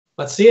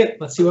Let's see it.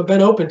 Let's see what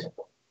Ben opened.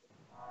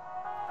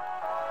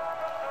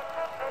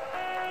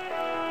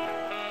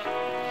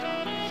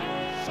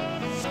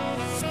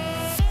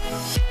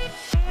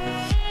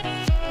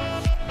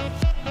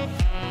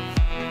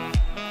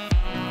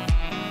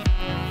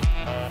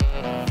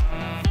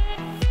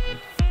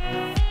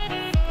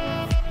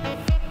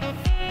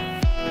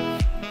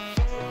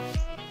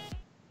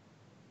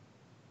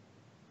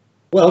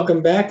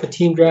 Welcome back to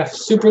Team Draft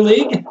Super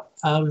League.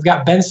 We've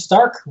got Ben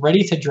Stark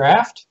ready to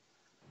draft.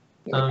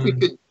 If we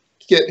could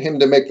get him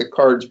to make the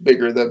cards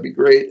bigger, that'd be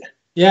great.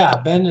 Yeah,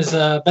 Ben's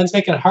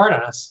making it hard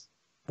on us,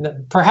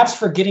 perhaps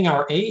forgetting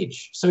our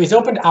age. So he's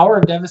opened Hour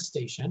of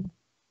Devastation.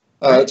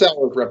 Right? It's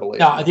Hour of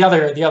Revelation. No, the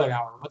other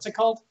hour. What's it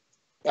called?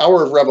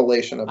 Hour of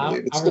Revelation, I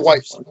believe. It's the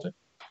white one.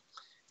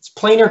 It's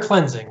planar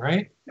cleansing,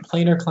 right?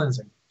 Planar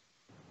cleansing.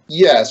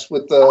 Yes,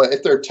 with the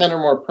if there are 10 or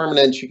more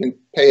permanents, you can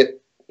play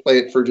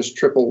it for just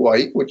triple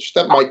white, which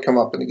that might come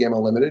up in a game of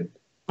limited.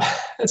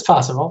 It's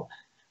possible.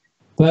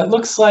 But it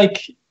looks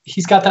like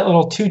he's got that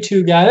little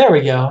 2/2 guy. There we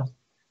go.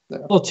 Yeah.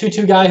 Little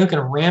 2/2 guy who can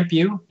ramp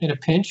you in a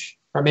pinch,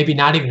 or maybe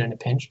not even in a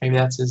pinch. Maybe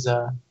that's his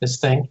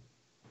thing.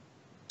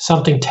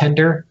 Something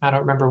tender. I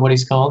don't remember what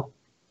he's called.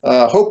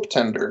 Hope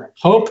tender.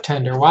 Hope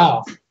tender.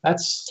 Wow,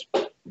 that's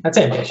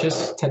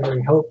ambitious.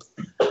 Tendering hope.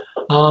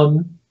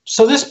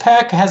 So this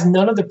pack has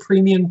none of the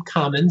premium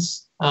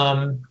commons.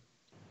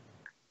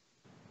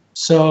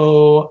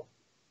 So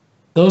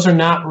those are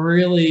not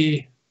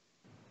really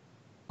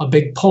a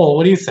big pull.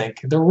 What do you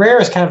think? The rare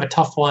is kind of a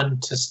tough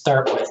one to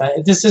start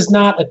with. This is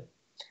not a... I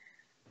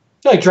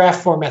feel like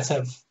draft formats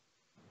have...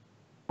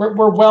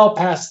 We're well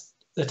past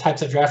the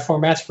types of draft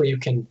formats where you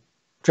can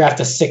draft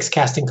a 6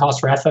 casting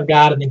cost Wrath of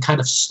God and then kind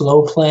of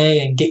slow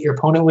play and get your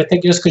opponent with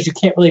it just because you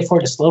can't really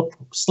afford to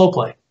slow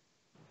play.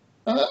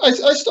 I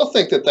still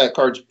think that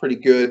card's pretty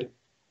good.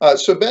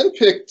 So Ben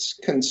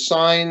picked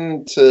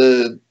Consign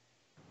to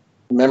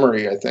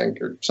Memory, I think,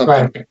 or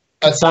something. Right.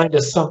 Consigned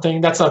to something.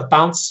 That's a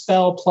bounce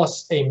spell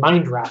plus a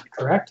Mind Rot,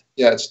 correct?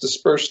 Yeah, it's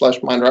Disperse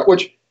 / Mind Rot,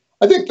 which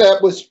I think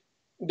that was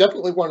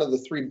definitely one of the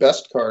 3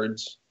 best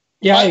cards.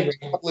 Yeah, I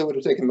agree. Probably would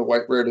have taken the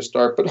white rare to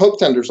start, but Hope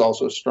Tender's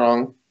also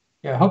strong.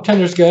 Yeah, Hope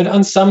Tender's good.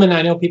 Unsummon,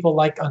 I know people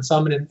like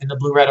Unsummon in the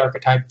blue-red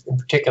archetype in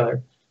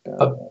particular. Yeah.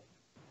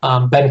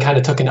 But Ben kind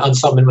of took an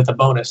Unsummon with a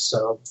bonus,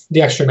 so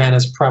the extra mana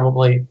is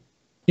probably,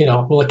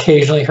 will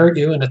occasionally hurt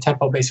you in a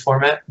tempo-based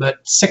format, but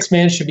 6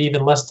 mana should be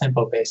even less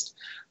tempo-based.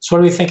 So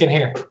what are we thinking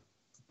here?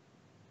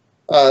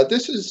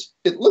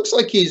 It looks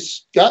like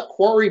he's got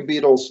Quarry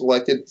Beetle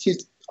selected.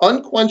 He's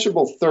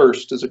Unquenchable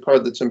Thirst is a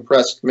card that's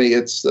impressed me.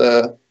 It's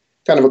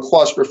kind of a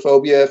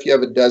claustrophobia if you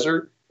have a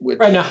desert.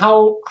 Right, now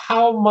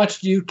how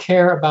much do you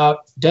care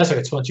about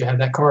deserts once you have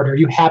that card? Are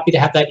you happy to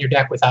have that in your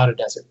deck without a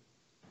desert?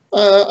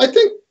 I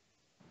think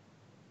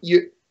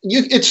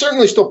it's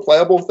certainly still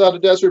playable without a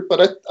desert,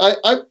 but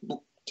I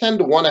tend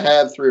to want to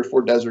have 3 or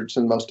 4 deserts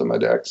in most of my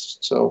decks.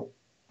 So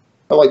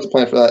I like to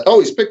plan for that. Oh,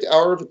 he's picked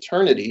Hour of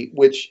Eternity,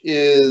 which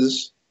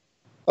is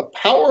a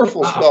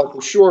powerful spell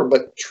for sure,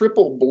 but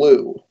triple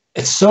blue.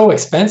 It's so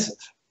expensive.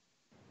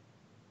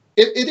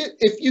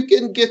 If you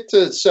can get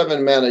to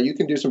 7 mana, you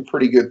can do some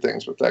pretty good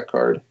things with that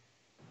card.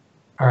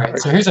 All right,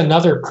 so here's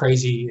another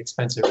crazy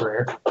expensive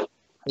rare.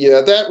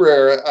 Yeah, that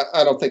rare,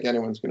 I don't think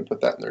anyone's going to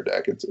put that in their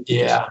deck. It's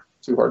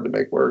too hard to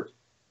make work.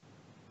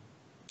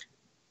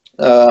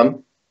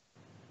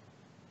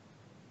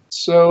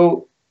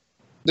 So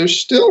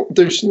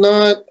there's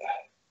not,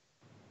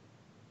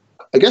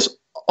 I guess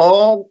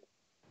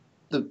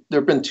there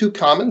have been 2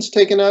 commons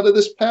taken out of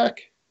this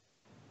pack.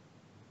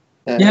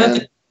 And yeah,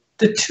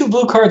 the 2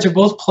 blue cards are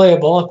both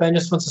playable if Ben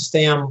just wants to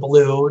stay on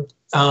blue.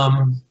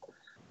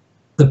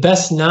 The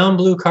best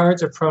non-blue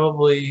cards are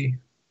probably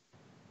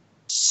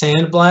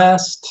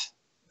Sandblast.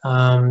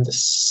 The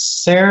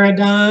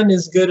Ceradon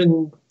is good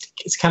and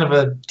it's kind of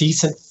a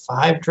decent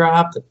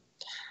 5-drop.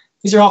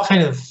 These are all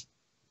kind of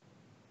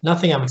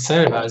nothing I'm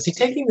excited about. Is he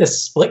taking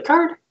this split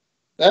card?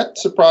 That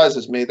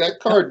surprises me. That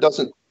card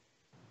doesn't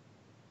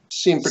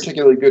seem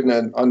particularly good in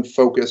an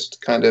unfocused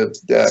kind of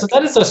deck. So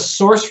that is a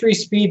sorcery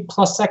speed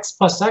 +X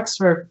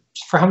for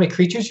how many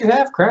creatures you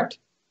have, correct?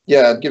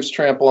 Yeah, it gives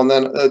trample, and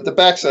then the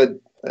backside,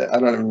 I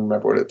don't even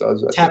remember what it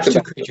does. Taps 2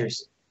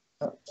 creatures.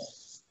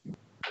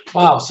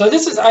 Wow. So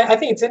this is, I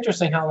think it's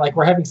interesting how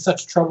we're having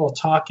such trouble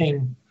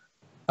talking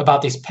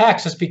about these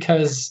packs just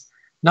because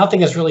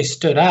nothing has really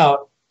stood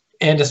out,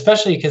 and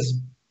especially because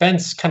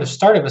Ben's kind of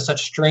started with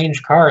such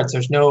strange cards.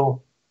 There's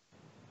no,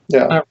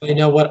 I don't really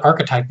know what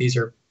archetype these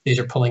are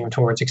pulling him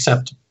towards,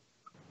 except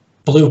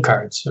blue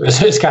cards.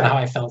 It's kind of how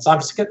I felt. So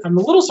I'm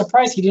a little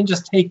surprised he didn't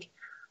just take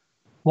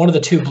one of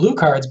the 2 blue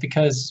cards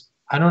because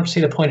I don't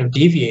see the point of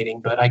deviating,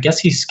 but I guess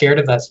he's scared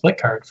of that split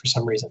card for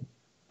some reason.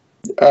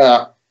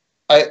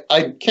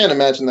 I can't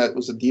imagine that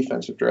was a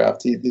defensive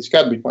draft. He's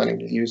got to be planning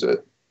to use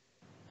it.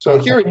 So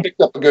here he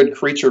picked up a good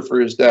creature for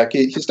his deck.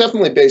 He's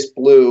definitely based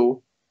blue.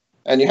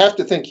 And you have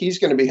to think he's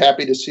going to be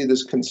happy to see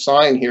this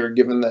Consign here,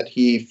 given that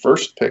he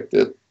first picked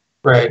it.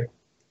 Right.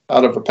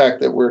 Out of a pack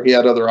where he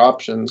had other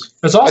options.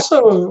 There's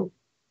also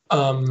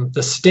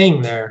the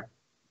Sting there.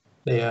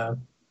 The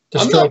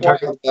I'm Destroy not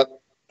target. worried about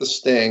the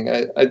Sting.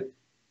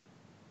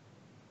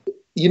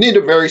 You need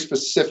a very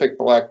specific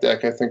black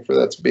deck, I think, for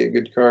that to be a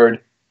good card.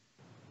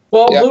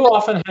 Well, Yeah. blue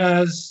often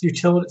has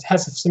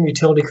some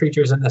utility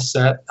creatures in this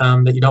set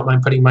that you don't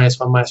mind putting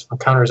 -1/-1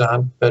 counters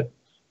on,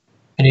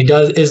 and he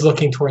is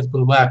looking towards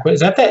blue-black.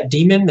 Is that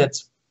demon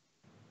that's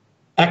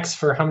X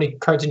for how many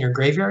cards in your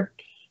graveyard?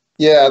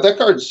 Yeah, that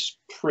card's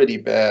pretty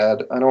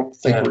bad. I don't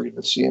think we're going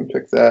to see him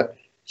pick that.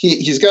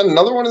 He's got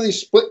another one of these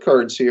split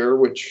cards here,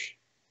 which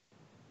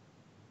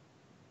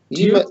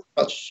he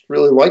must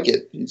really like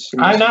it.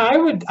 I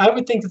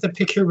would think that the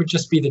pick here would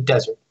just be the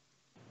desert.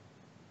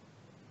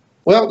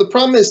 Well, the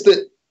problem is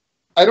that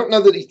I don't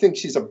know that he thinks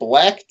he's a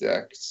black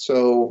deck,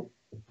 so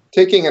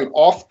taking an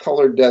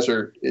off-color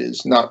desert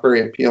is not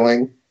very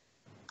appealing.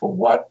 But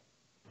what?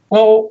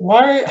 Well,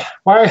 why?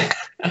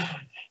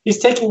 He's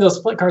taking those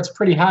split cards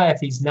pretty high if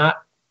he's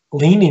not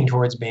leaning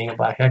towards being a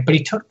black deck. But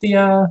he took the.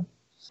 All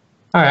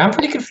right, I'm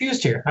pretty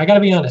confused here. I got to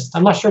be honest.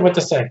 I'm not sure what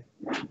to say.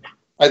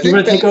 You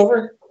want to take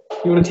over?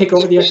 You want to take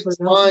over the expert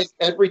now?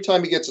 Every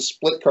time he gets a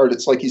split card,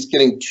 it's like he's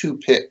getting 2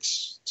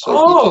 picks.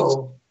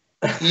 So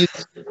he's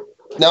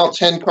now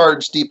 10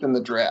 cards deep in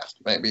the draft,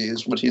 maybe,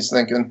 is what he's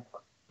thinking.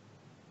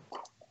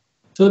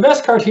 So the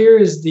best card here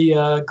is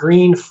the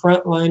green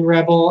Frontline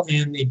Rebel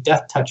and the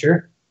Death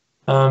Toucher.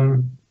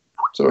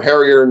 So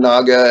Harrier,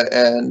 Naga,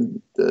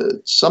 and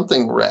the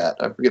something rat.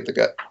 I forget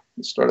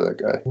the start of that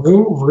guy.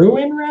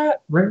 Ruin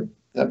Rat?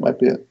 That might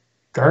be it.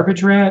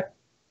 Garbage Rat?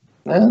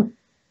 Yeah.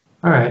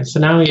 All right, so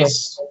now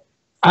he's...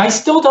 I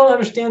still don't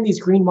understand these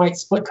green-white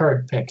split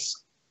card picks.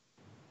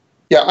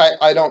 Yeah,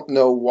 I don't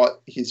know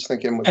what he's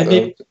thinking with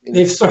those.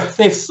 They've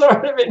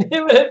sort of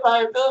inhibited my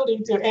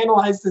ability to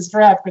analyze this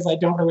draft because I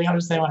don't really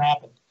understand what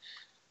happened.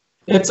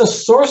 It's a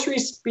sorcery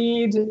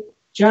speed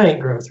giant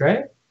growth,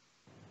 right?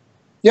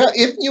 Yeah,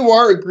 if you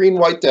are a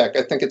green-white deck,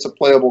 I think it's a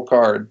playable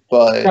card.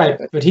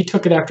 But he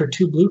took it after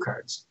 2 blue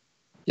cards.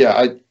 Yeah,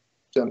 I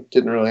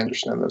didn't really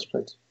understand those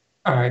picks.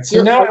 All right,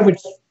 so now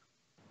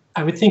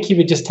I would think he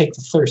would just take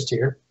the Thirst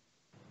here.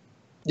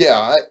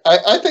 Yeah,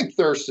 I think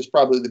Thirst is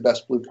probably the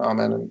best blue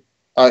common, and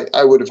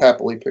I would have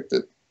happily picked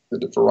it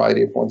at a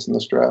variety of points in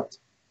this draft.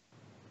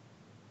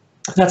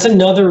 That's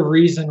another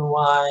reason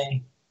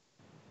why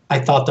I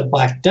thought the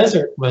Black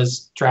Desert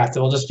was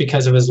draftable, just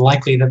because it was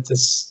likely that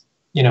this,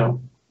 a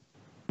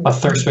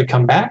Thirst would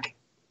come back.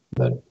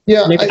 But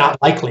yeah, maybe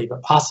not likely,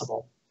 but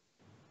possible.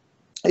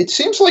 It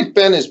seems like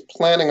Ben is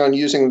planning on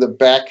using the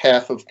back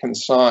half of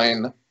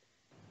Consign,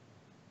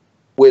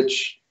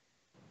 which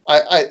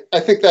I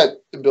think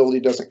that ability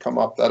doesn't come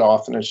up that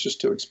often. It's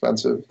just too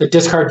expensive. The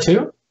discard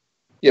 2?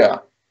 Yeah.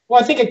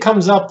 Well, I think it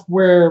comes up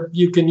where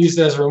you can use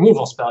it as a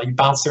removal spell. You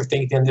bounce their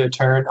thing at the end of a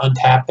turn,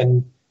 untap,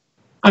 and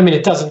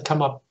it doesn't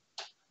come up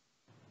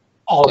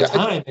all the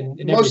time. And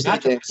in every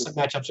matchup, some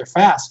matchups are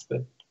fast,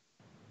 but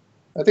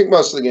I think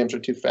most of the games are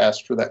too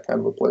fast for that kind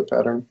of a play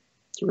pattern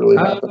to really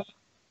happen.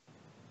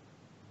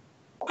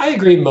 I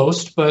agree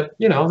most, but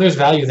there's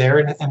value there,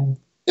 and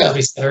as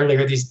we said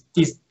earlier, these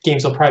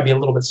games will probably be a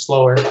little bit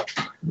slower.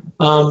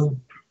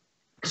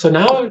 So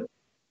now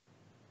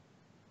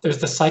there's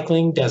the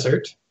Cycling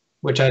Desert,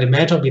 which I'd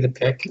imagine will be the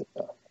pick.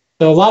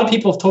 So a lot of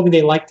people have told me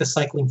they like the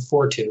Cycling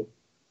 4/2.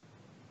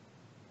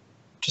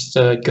 Just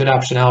a good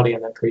optionality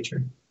on that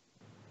creature.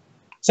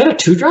 Is that a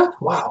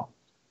 2-drop? Wow.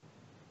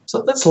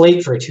 So that's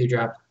late for a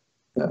 2-drop.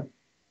 Yeah.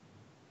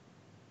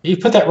 You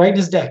put that right in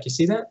his deck. You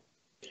see that?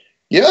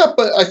 Yeah,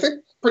 but I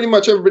think pretty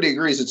much everybody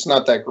agrees it's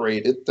not that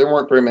great. There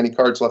weren't very many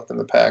cards left in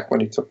the pack when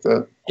he took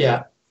the...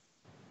 Yeah.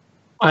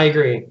 I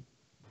agree.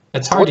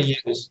 It's hard to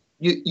use.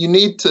 You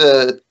need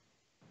to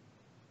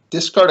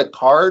discard a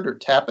card or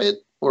tap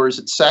it, or is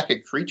it sack a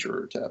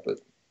creature or tap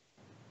it?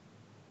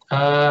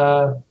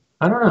 I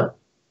don't know.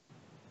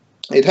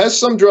 It has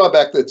some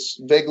drawback that's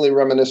vaguely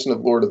reminiscent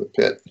of Lord of the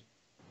Pit.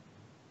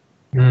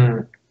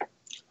 I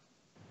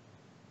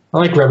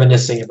like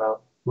reminiscing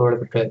about Lord of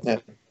the Pit. Yeah.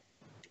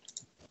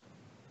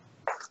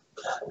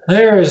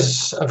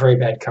 There's a very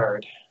bad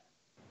card.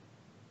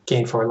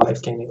 Gain 4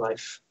 life, gaining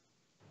life.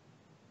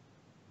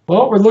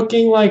 Well, we're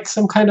looking like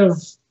some kind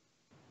of...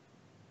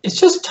 It's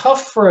just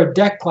tough for a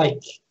deck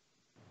like...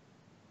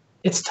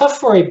 It's tough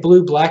for a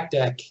blue-black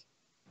deck.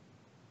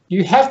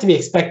 You have to be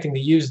expecting to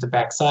use the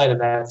backside of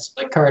that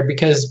split card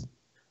because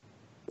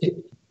it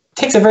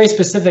takes a very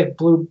specific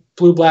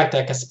blue-black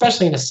deck,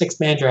 especially in a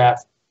 6-man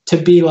draft, to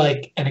be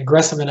like an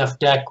aggressive enough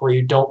deck where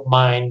you don't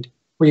mind,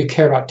 where you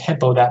care about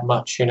tempo that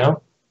much,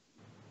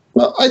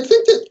 Well, I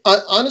think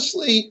that,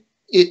 honestly,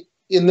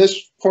 in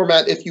this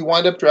format, if you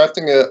wind up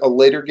drafting a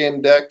later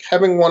game deck,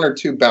 having 1 or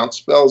 2 bounce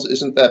spells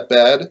isn't that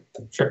bad.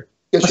 Sure.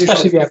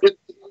 Especially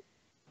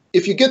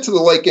if you get to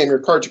the late game, your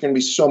cards are going to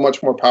be so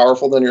much more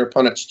powerful than your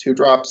opponent's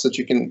 2-drops that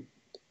you can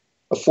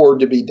afford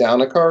to be down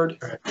a card.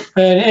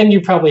 And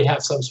you probably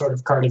have some sort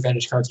of card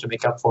advantage cards to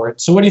make up for it.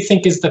 So what do you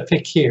think is the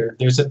pick here?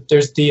 There's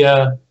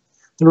the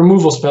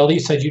removal spell that you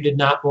said you did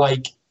not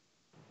like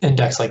in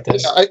decks like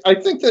this. Yeah, I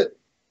think that...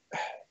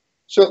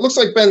 So it looks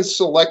like Ben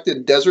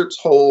selected Desert's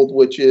Hold,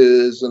 which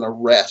is an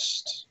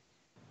arrest.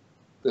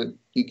 that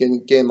you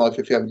can gain life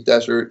if you have a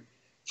desert.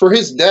 For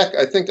his deck,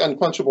 I think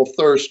Unquenchable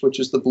Thirst, which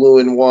is the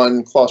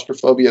 2-in-1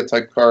 claustrophobia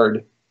type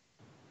card,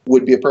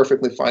 would be a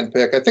perfectly fine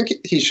pick. I think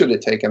he should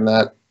have taken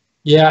that.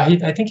 Yeah,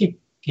 I think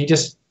he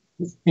just,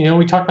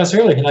 we talked about this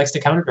earlier. He likes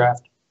to counter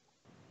draft.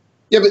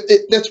 Yeah, but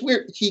that's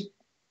weird.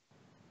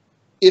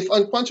 If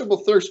Unquenchable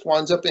Thirst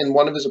winds up in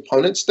one of his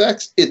opponent's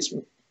decks, it's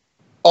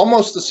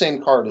almost the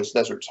same card as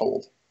Desert's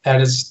Hold.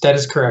 That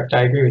is correct.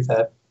 I agree with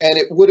that. And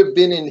it would have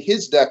been in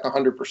his deck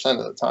 100%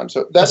 of the time.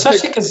 So that's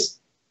especially because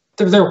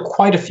there were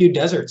quite a few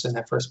deserts in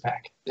that first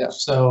pack. Yeah.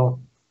 So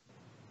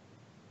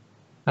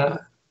at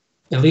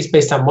least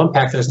based on one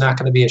pack, there's not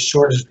going to be a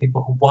shortage of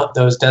people who want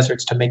those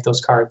deserts to make those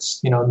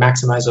cards,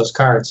 maximize those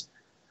cards.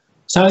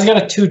 So now he's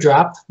got a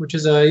 2-drop, which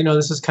is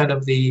this is kind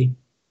of the,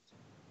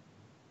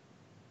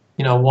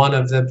 one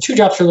of the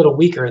 2-drops are a little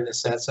weaker in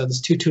this set. So this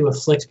 2/2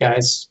 Afflict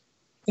guys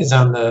is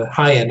on the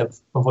high end of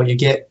what you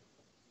get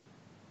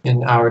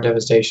in Hour of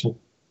Devastation.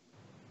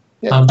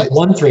 Yeah, the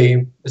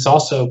 1/3 is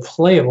also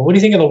playable. What do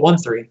you think of the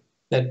 1/3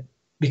 that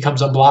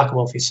becomes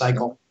unblockable if you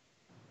cycle?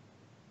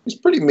 He's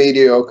pretty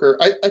mediocre.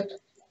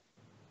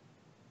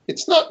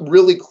 It's not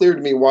really clear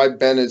to me why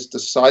Ben has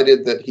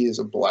decided that he is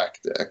a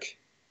black deck.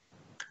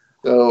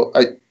 So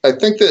I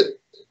think that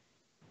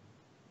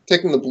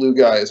taking the blue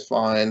guy is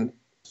fine.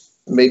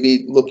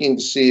 Maybe looking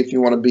to see if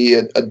you want to be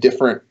a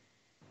different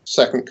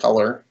second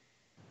color.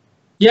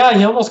 Yeah,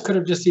 he almost could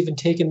have just even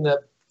taken the...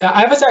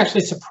 I was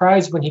actually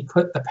surprised when he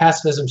put the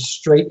pacifism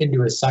straight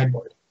into his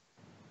sideboard.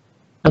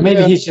 Or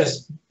maybe he's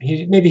just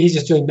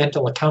doing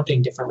mental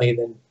accounting differently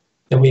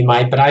than we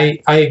might. But I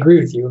agree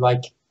with you.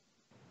 Like, it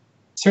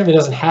certainly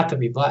doesn't have to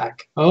be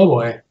black. Oh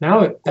boy,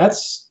 now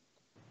that's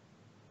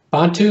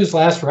Bantu's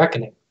Last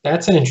Reckoning.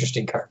 That's an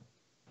interesting card.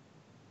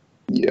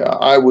 Yeah,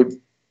 I would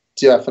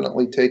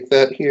definitely take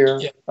that here.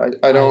 Yeah.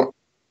 I don't.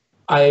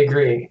 I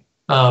agree.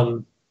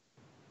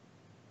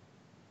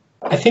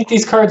 I think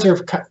these cards are...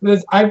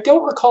 I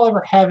don't recall ever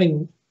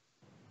having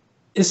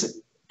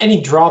any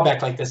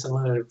drawback like this in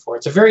Limited before.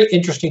 It's a very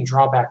interesting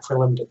drawback for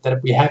Limited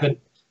that we haven't...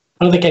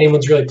 I don't think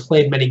anyone's really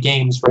played many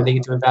games where they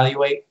get to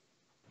evaluate.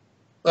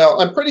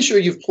 Well, I'm pretty sure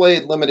you've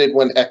played Limited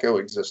when Echo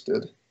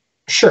existed.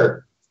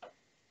 Sure.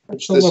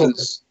 Which this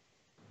is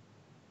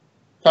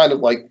kind of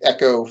like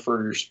Echo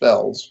for your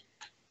spells.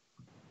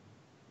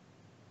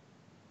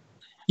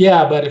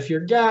 Yeah, but if your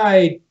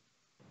guy...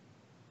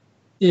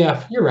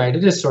 Yeah, you're right.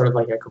 It is sort of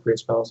like Echo for your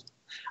spells.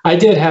 I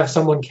did have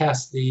someone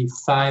cast the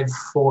 5/4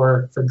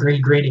 for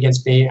green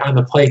against me on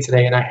the play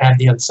today, and I had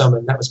the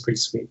Unsummoned. That was pretty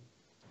sweet.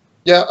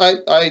 Yeah,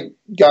 I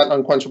got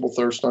Unquenchable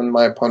Thirst on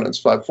my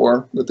opponent's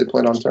 5/4 that they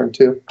played on turn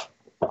 2.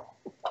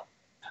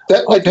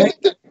 I do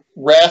think that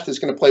Wrath is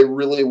going to play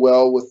really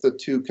well with the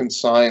 2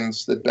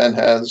 consigns that Ben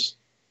has.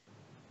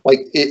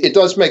 Like, it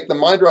does make the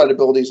Mind Rot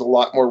abilities a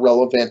lot more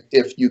relevant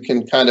if you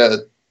can kind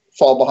of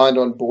fall behind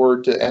on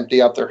board to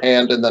empty out their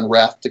hand and then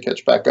Wrath to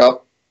catch back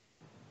up.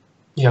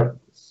 Yep.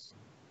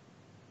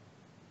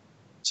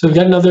 So we've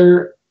got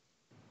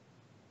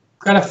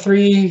a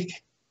 3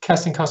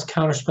 casting cost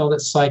counterspell that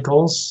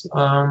cycles.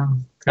 Got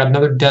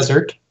another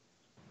desert,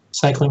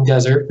 cycling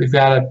desert. We've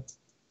got a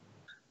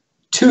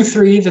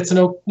 2/3 that's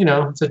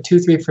it's a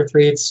 2/3 for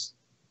 3. It's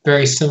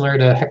very similar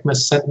to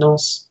Heckma's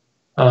Sentinels.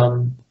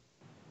 And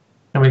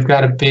we've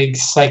got a big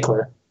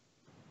cycler.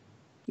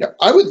 Yeah,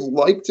 I would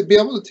like to be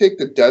able to take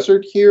the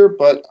desert here,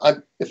 but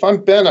if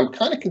I'm Ben, I'm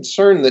kind of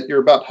concerned that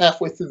you're about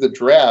halfway through the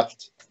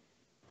draft,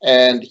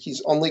 and he's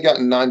only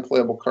gotten 9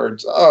 playable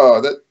cards.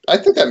 Oh, I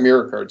think that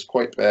mirror card's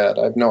quite bad.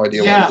 I have no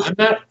idea. Yeah,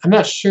 I'm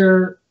not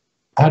sure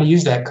how to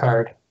use that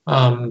card,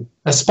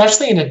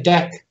 especially in a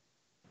deck.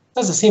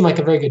 Doesn't seem like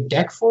a very good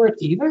deck for it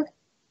either.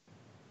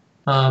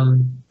 I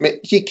mean,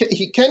 he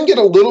can get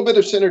a little bit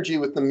of synergy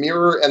with the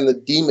mirror and the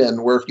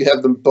demon, where if you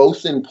have them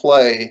both in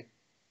play,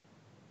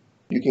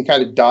 you can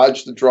kind of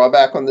dodge the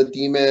drawback on the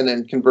demon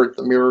and convert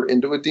the mirror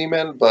into a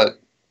demon, but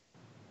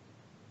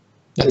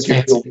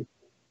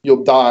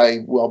you'll die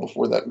well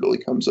before that really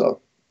comes up.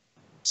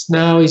 So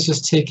now he's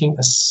just taking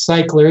a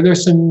cycler.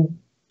 There's some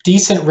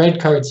decent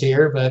red cards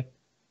here, but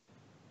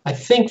I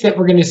think that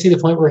we're going to see the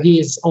point where he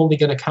is only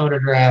going to counter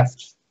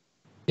draft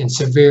in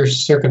severe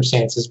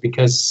circumstances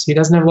because he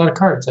doesn't have a lot of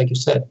cards, like you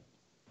said.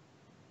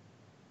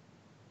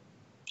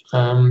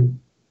 Man,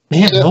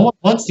 no one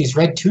wants these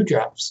red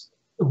 2-drops.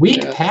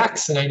 Weak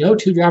packs, and I know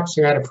 2-drops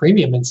are at a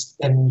premium, and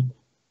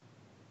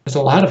there's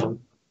a lot of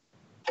them.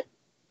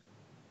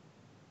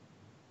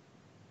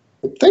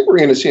 I think we're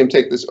going to see him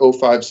take this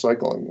 05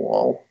 cycling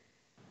wall.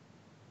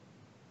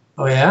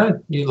 Oh yeah,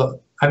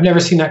 I've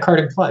never seen that card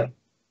in play.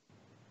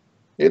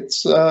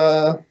 It's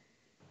on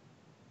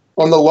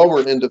the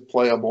lower end of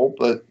playable,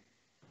 but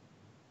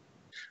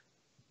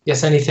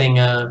yes, anything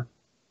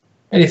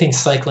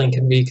cycling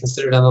can be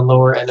considered on the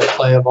lower end of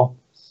playable.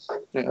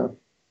 Yeah.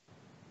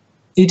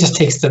 He just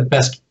takes the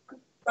best.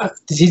 That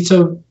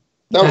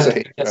was a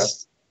hate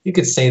cast. You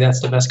could say that's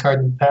the best card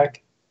in the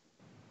pack.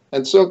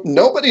 And so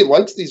nobody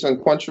likes these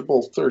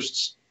Unquenchable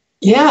Thirsts.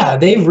 Yeah,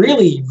 they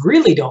really,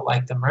 really don't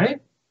like them,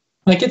 right?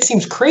 Like, it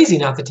seems crazy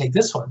not to take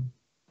this one.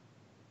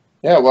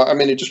 Yeah, well, I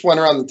mean, it just went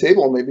around the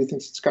table. Maybe he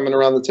thinks it's coming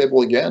around the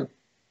table again.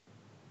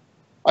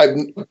 I have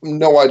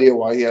no idea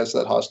why he has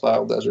that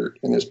hostile desert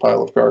in his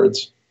pile of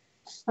cards.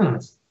 Hmm.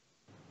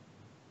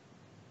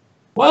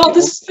 Well,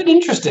 this has been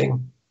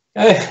interesting.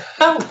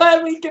 I'm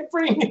glad we can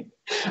bring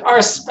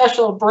our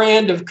special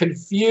brand of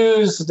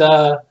confused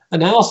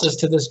analysis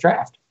to this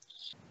draft.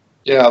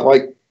 Yeah,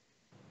 like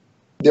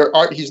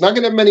he's not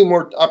going to have many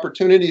more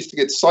opportunities to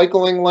get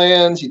cycling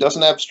lands. He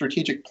doesn't have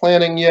strategic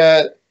planning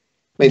yet.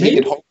 Maybe he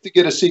could hope to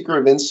get a Seeker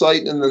of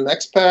Insight in the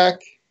next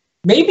pack.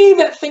 Maybe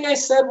that thing I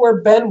said where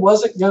Ben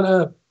wasn't going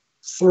to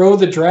throw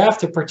the draft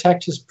to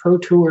protect his Pro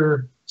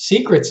Tour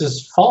secrets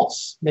is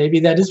false. Maybe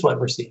that is what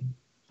we're seeing.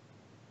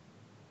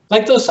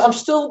 Like those,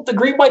 the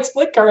green-white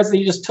split cards that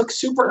he just took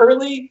super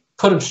early,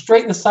 put them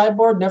straight in the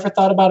sideboard, never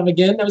thought about them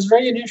again. That was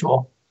very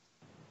unusual.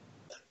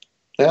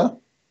 Yeah.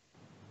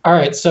 All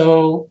right,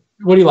 so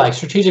what do you like,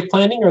 strategic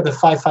planning or the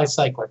 5/5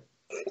 cycler?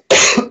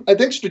 I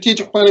think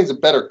strategic planning is a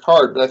better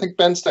card, but I think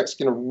Ben's deck's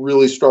going to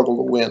really struggle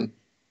to win.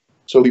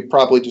 So he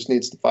probably just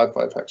needs the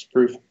 5/5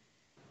 hexproof.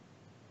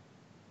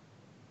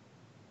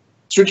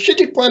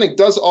 Strategic planning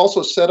does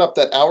also set up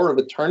that Hour of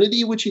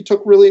Eternity, which he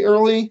took really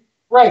early.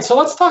 Right, so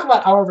let's talk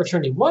about Hour of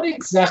Eternity. What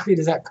exactly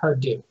does that card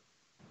do?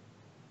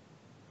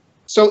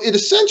 So it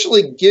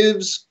essentially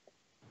gives...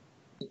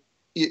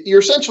 You're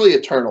essentially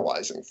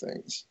eternalizing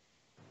things.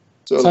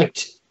 So it's like,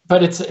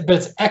 but it's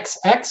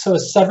XX, so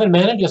it's 7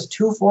 mana, just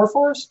 2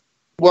 4/4s?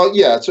 Well,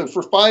 yeah, so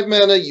for 5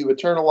 mana, you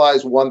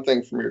eternalize one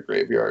thing from your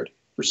graveyard.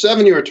 For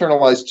 7, you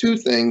eternalize 2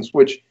 things,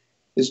 which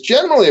is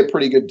generally a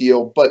pretty good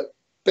deal, but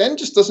Ben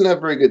just doesn't have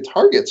very good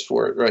targets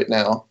for it right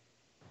now.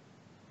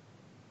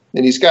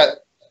 And he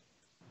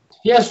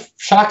has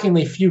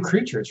shockingly few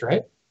creatures,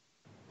 right?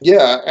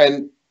 Yeah,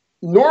 and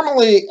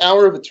normally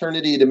Hour of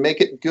Eternity, to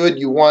make it good,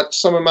 you want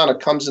some amount of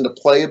comes into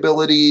play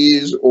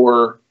abilities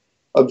or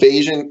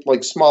evasion,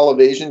 like small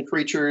evasion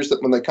creatures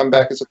that when they come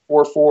back as a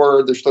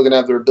 4/4, they're still going to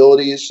have their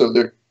abilities, so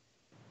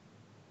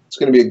it's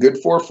going to be a good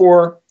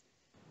 4/4.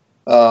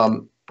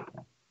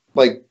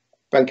 Like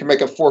Ben can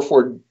make a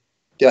 4/4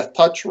 Death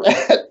Touch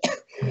rat.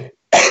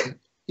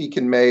 He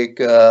can make...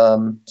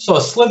 so a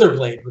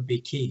Slitherblade would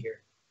be key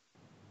here.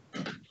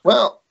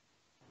 Well,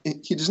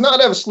 he does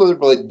not have a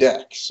Slitherblade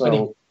deck,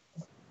 so...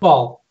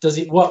 Well, does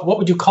he? What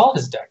would you call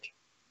his deck?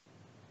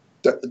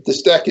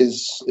 This deck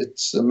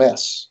it's a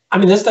mess. I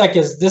mean, this deck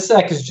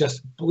is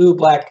just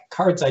blue-black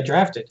cards I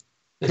drafted.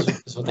 This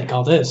is what they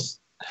call this.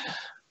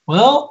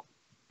 Well,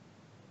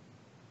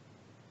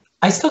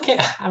 I still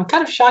can't. I'm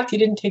kind of shocked he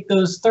didn't take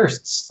those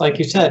thirsts, like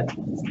you said.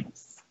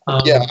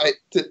 Yeah,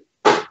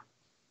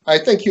 I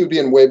think he would be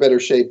in way better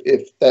shape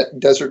if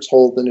that Desert's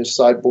Hold in his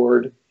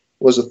sideboard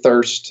was a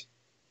thirst.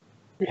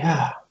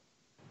 Yeah.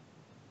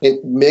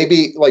 It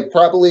maybe, like,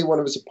 probably one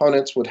of his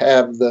opponents would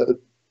have the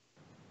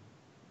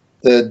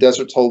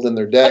Desert's Hold in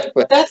their deck,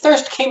 but that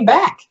thirst came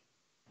back.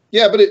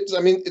 Yeah, but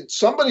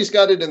somebody's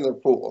got it in their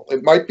pool.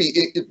 It might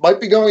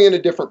be going in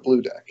a different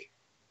blue deck.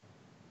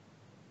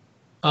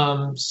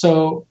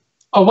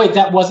 Oh wait,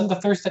 that wasn't the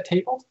thirst that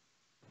tabled?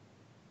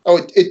 Oh,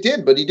 it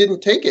did, but he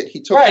didn't take it. He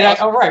took right.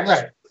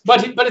 Right.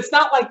 But it's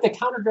not like the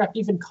counter draft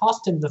even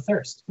cost him the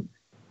thirst.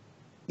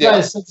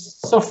 Yeah.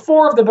 So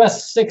 4 of the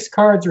best 6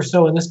 cards or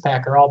so in this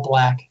pack are all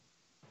black.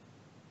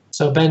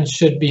 So Ben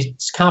should be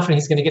confident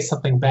he's going to get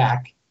something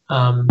back.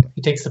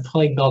 He takes the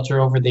Plague Belcher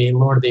over the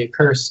Lord of the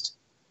Accursed.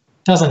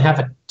 Doesn't have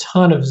a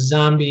ton of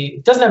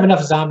doesn't have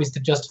enough zombies to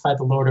justify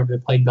the Lord over the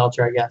Plague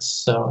Belcher, I guess.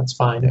 So it's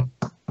fine.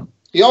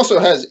 He also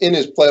has in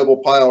his playable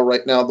pile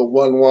right now the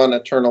 1/1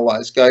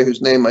 Eternalized guy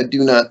whose name I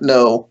do not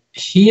know.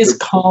 He is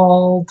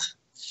called...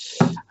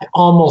 I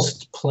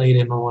almost played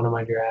him on one of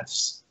my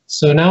drafts.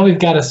 So now we've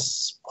got a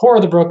Horror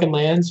of the Broken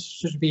Lands.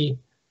 Should be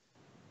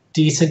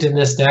decent in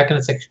this deck, and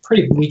it's a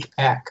pretty weak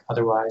pack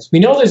otherwise. We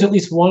know there's at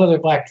least one other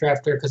black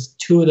drafter because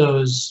 2 of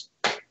those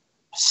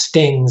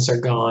stings are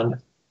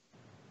gone.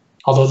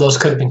 Although those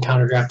could have been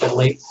counter drafted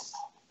late.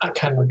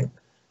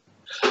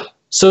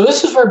 So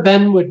this is where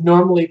Ben would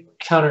normally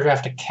counter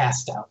draft a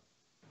Cast Out.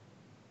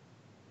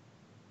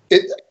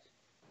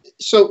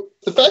 So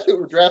the fact that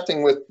we're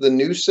drafting with the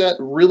new set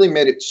really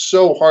made it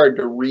so hard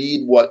to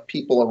read what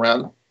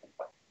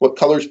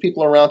colors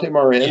people around him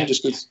are in,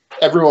 just because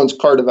everyone's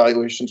card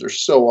evaluations are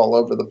so all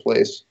over the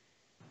place.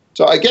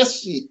 So I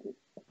guess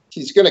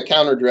he's going to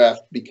counter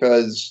draft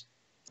because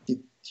he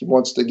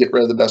wants to get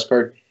rid of the best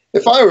card.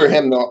 If I were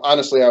him, though,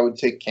 honestly, I would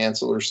take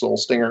Cancel or Soul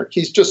Stinger.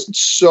 He's just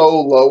so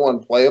low on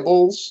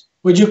playables.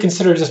 Would you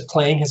consider just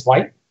playing his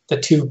white,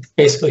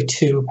 basically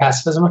two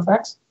pacifism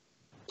effects?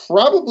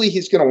 Probably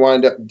he's going to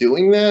wind up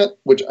doing that,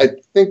 which I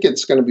think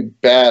it's going to be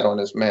bad on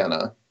his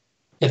mana.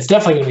 It's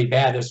definitely going to be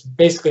bad. There's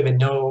basically been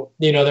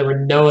there were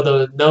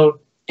no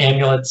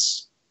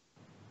amulets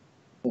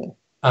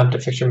to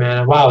fix your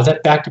mana. Wow, is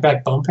that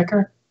back-to-back Bone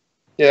Picker?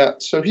 Yeah,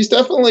 so he's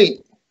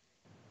definitely...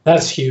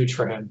 That's huge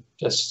for him,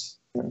 just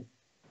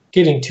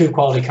getting 2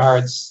 quality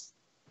cards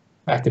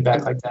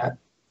back-to-back like that.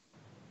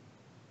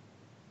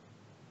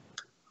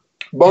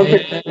 Bone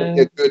Picker would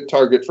be a good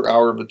target for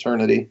Hour of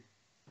Eternity.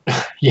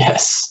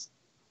 Yes.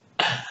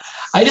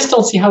 I just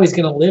don't see how he's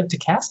going to live to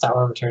cast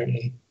Hour of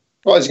Eternity.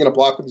 Well, he's going to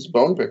block with his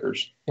bone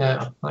pickers.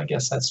 Yeah, I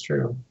guess that's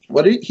true.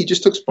 What did he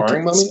just took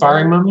Sparring Mummy?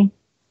 Sparring Mummy?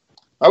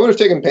 I would have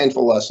taken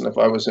Painful Lesson if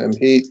I was him.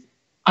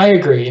 I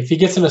agree. If he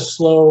gets in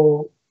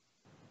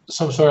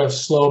some sort of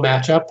slow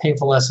matchup,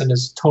 Painful Lesson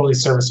is totally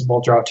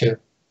serviceable. Draw 2.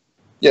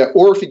 Yeah,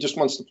 or if he just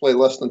wants to play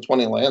less than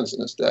 20 lands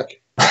in his deck.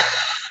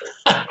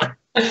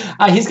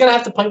 He's going to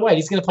have to play white.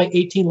 He's going to play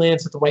 18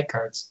 lands with the white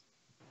cards.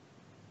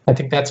 I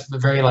think that's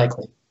very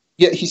likely.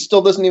 Yeah, he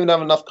still doesn't even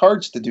have enough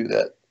cards to do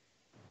that.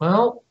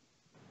 Well,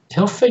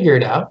 he'll figure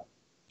it out.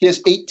 He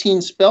has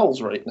 18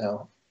 spells right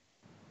now.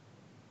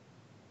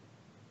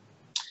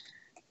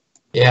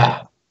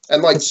 Yeah.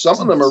 And, like, some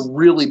of them are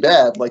really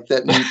bad, like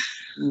that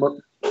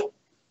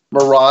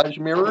Mirage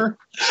Mirror.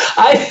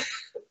 I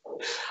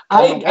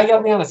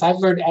gotta be honest, I've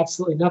learned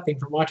absolutely nothing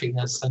from watching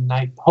this, and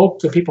I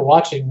hope the people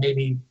watching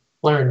maybe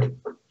learned.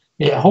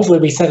 Yeah, hopefully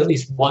we said at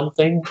least one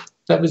thing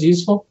that was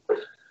useful.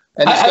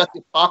 And he's got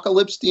the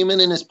Apocalypse Demon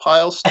in his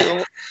pile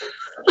still.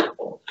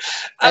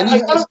 And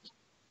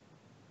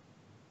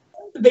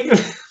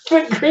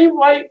the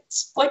green-white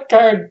split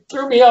card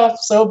threw me off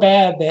so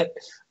bad that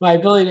my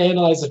ability to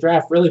analyze the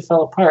draft really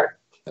fell apart.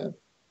 Yeah.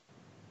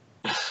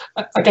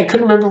 Like, I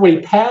couldn't remember what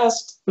he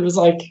passed. It was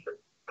like...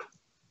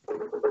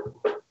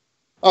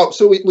 Oh,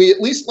 so we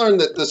at least learned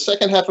that the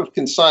second half of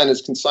Consign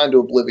is Consign to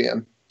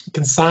Oblivion.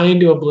 Consign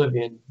to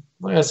Oblivion.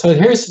 So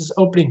here's his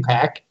opening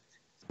pack.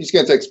 He's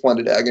going to take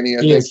Splendid Agony.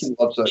 I think he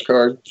loves that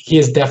card. He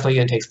is definitely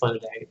going to take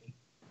Splendid Agony.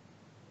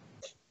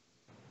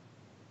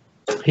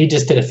 He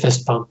just did a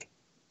fist pump.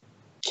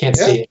 Can't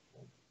see it.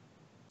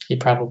 He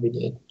probably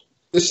did.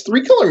 This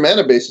 3-color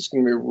mana base is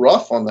going to be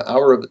rough on the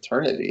Hour of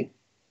Eternity.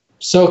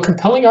 So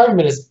Compelling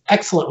Argument is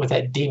excellent with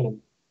that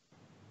demon.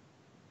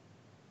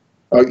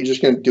 Oh, you're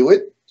just going to do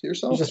it to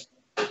yourself? You just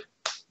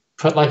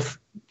put like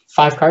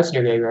 5 cards in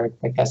your graveyard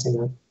by casting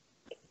that.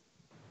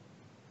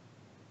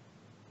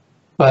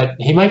 But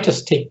he might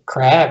just take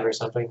Crab or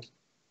something.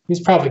 He's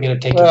probably going to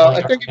take... Well,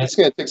 I think if he's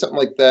going to take something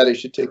like that, he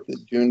should take the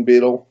June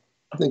Beetle.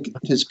 I think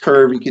his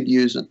curve, he could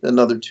use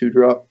another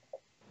 2-drop.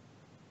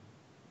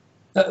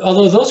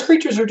 Although those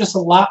creatures are just a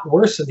lot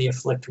worse in the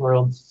Afflict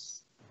world.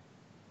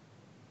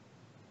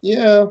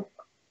 Yeah.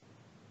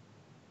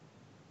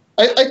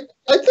 I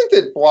think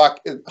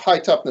that high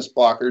toughness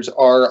blockers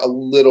are a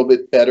little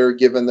bit better,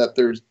 given that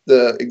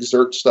the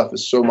exert stuff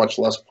is so much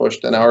less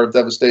pushed in Hour of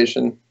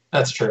Devastation.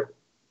 That's true.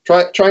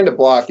 Trying to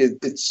block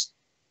it's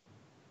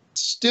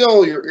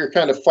still you're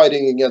kind of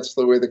fighting against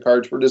the way the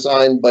cards were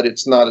designed, but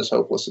it's not as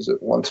hopeless as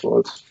it once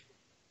was.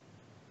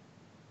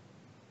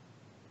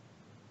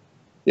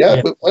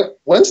 Yeah. But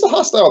when's the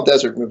Hostile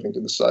Desert moving to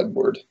the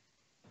sideboard?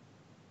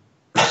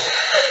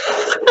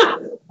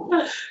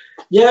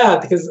 Yeah,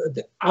 because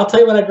I'll tell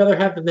you what I'd rather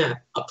have than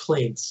that. A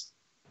Plains.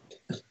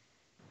 Do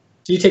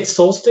you take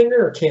Soul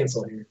Stinger or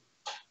cancel here?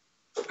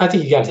 I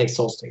think you got to take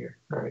Soul Stinger.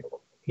 All right.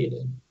 He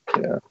did.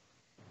 Yeah.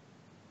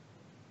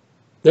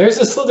 There's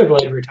the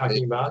Slitherblade we were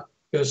talking about.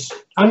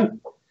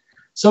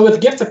 So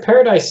with Gift of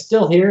Paradise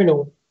still here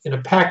in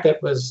a pack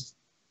that was,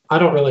 I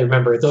don't really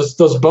remember, those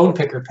Bone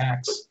Picker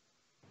packs.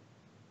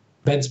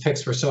 Ben's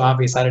picks were so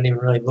obvious I didn't even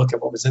really look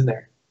at what was in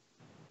there.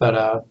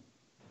 But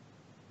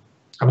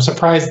I'm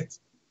surprised,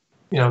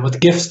 with the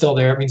Gift still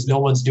there, it means no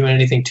one's doing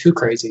anything too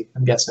crazy,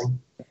 I'm guessing.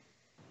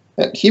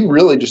 And he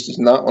really just does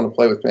not want to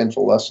play with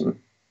Painful Lesson.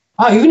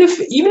 Even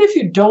if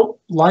you don't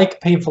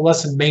like Painful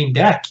Lesson main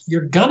deck,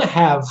 you're gonna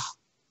have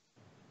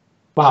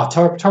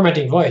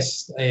Tormenting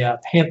Voice, a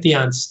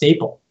Pantheon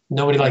staple.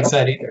 Nobody likes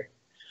that either.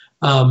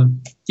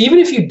 Even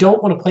if you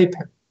don't want to play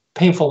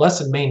Painful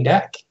Lesson main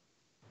deck,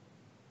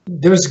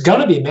 there's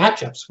gonna be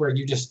matchups where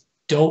you just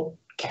don't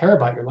care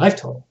about your life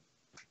total.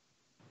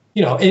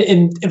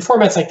 In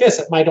formats like this,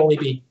 it might only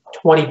be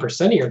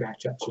 20% of your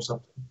matchups or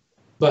something.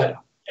 But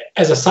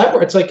as a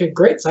sideboard, it's like a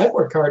great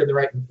sideboard card in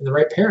the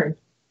right pairing.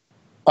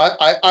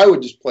 I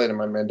would just play it in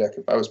my main deck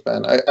if I was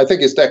Ben. I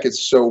think his deck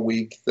is so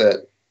weak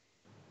that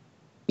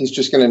he's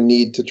just going to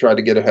need to try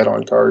to get ahead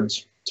on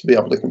cards to be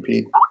able to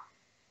compete.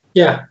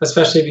 Yeah,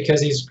 especially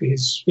because he's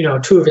 2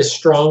 of his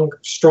stronger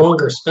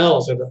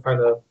spells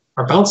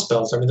are bounce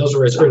spells. I mean, those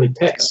were his early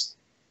picks.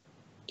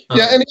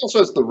 Yeah, and he also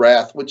has the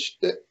Wrath, which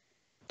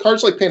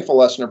cards like Painful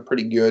Lesson are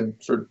pretty good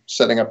for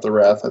setting up the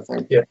Wrath, I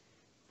think. Yeah.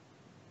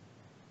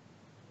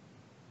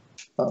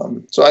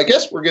 So I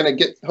guess we're going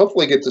to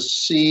hopefully get to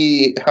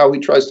see how he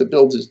tries to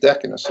build his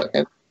deck in a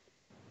second.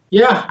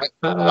 Yeah.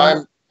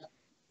 Do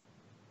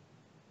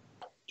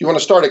you want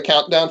to start a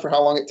countdown for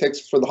how long it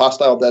takes for the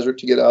Hostile Desert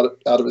to get out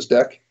of his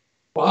deck?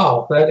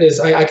 Wow, that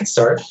is... I can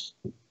start.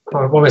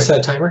 Want me to set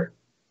a timer?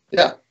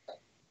 Yeah.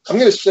 I'm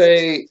going to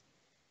say,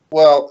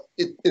 well,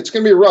 it's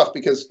going to be rough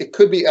because it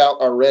could be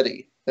out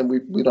already, and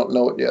we don't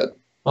know it yet.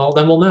 Well,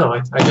 then we'll know.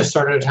 I just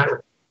started a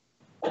timer.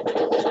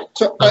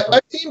 So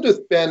I teamed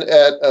with Ben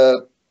at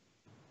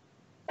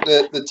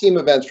the team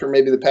events for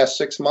maybe the past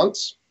 6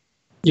 months.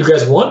 You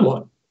guys won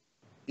one.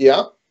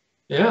 Yeah.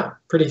 Yeah,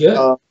 pretty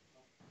good.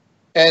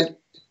 And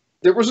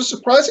there was a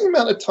surprising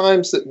amount of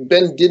times that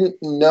Ben didn't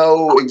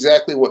know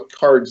exactly what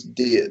cards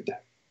did.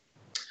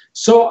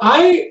 So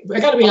I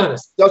got to be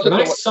honest. Doesn't know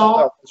what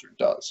Hostile Desert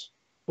does.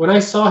 When I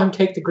saw him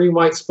take the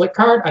green-white split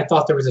card, I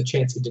thought there was a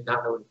chance he did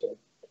not know what he did.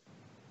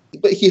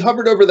 But he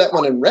hovered over that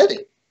one and read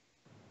it.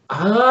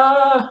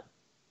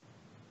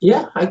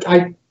 Yeah,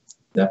 I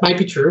that might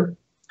be true.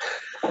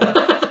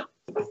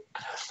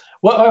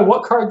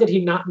 What card did he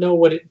not know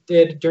what it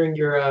did during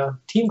your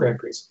team Grand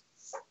Prix?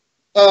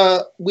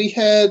 We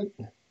had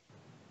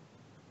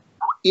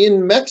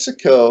in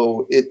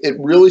Mexico. It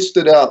really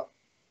stood out.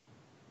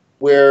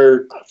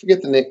 Where I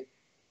forget the name.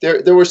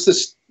 There was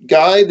this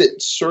guy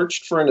that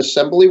searched for an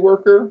assembly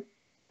worker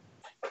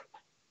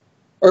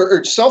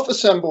or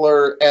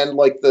self-assembler and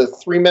like the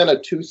 3-mana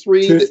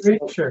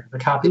 2/3. Sure, the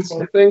copies.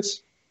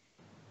 Things.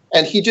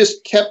 And he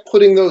just kept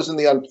putting those in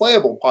the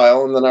unplayable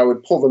pile, and then I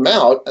would pull them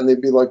out, and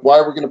they'd be like, why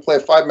are we going to play a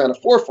 5-mana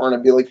 4/4? And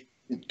I'd be like,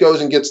 it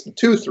goes and gets the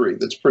 2/3.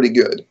 That's pretty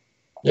good.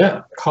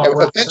 Yeah.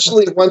 And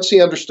eventually, once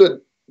he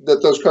understood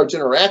that those cards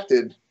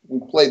interacted, we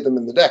played them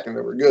in the deck, and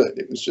they were good.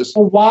 It was just...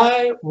 Well,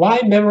 why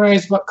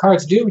memorize what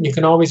cards do when you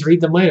can always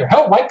read them later?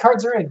 Oh, white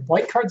cards are in.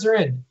 White cards are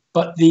in.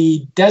 But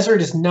the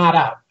desert is not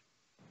out.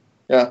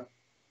 Yeah.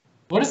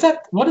 What does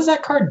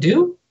that card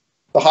do?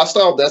 The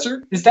Hostile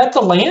Desert? Is that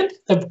the land?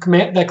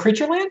 The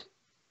creature land?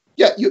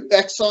 Yeah, you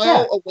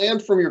exile a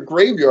land from your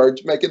graveyard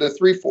to make it a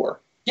 3/4.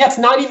 Yeah, it's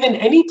not even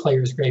any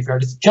player's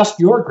graveyard. It's just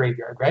your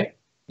graveyard, right?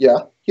 Yeah.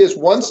 He has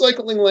 1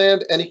 cycling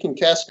land, and he can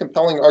cast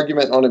Compelling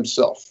Argument on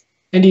himself.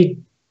 And he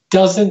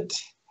doesn't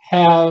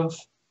have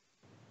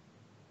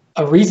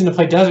a reason to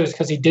play deserts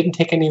because he didn't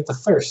take any of the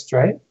thirst,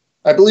 right?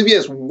 I believe he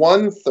has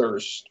 1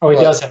 thirst. Oh, he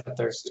does have a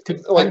thirst.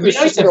 Like, it'd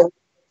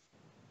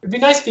be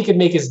nice if he could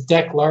make his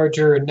deck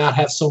larger and not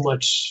have so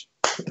much.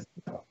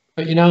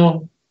 But,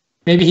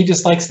 maybe he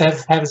just likes to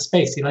have his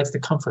space. He likes the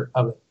comfort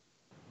of it.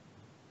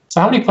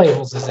 So how many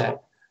playables is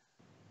that?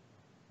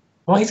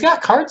 Well, he's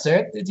got cards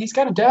there. He's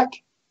got a deck.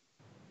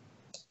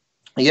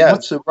 Yeah,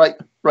 so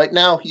right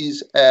now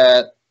he's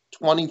at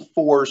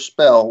 24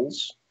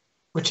 spells.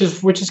 Which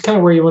is kind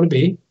of where you want to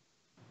be.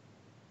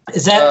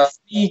 Is that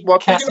well,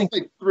 if you're going to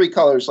play 3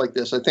 colors like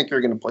this, I think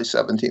you're going to play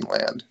 17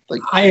 land.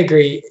 Like, I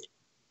agree.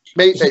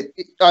 Maybe,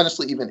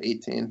 honestly, even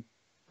 18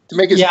 to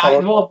make his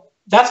color. Well,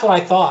 that's what I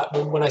thought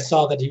when I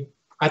saw that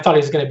I thought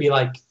he was going to be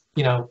like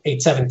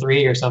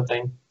 8/7/3 or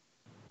something.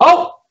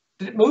 Oh,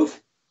 did it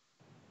move?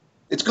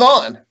 It's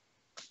gone.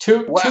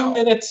 2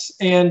 minutes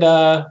and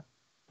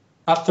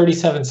about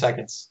 37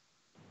 seconds.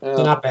 Yeah.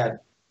 So not bad.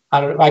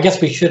 I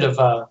guess we should have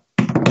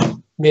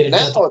made it.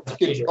 Now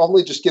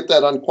only just get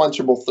that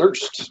unquenchable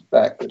thirst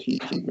back that he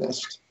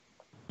missed.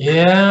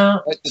 Yeah.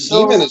 The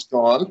demon is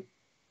gone.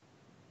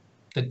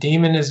 The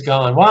demon is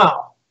gone.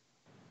 Wow.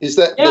 Is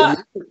that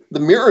the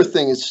mirror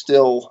thing is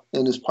still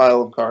in his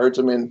pile of cards?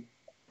 I mean,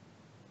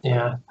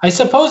 yeah, I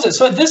suppose it.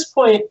 So at this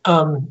point,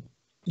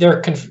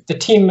 the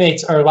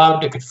teammates are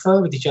allowed to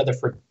confer with each other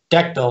for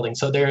deck building.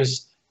 So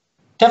there's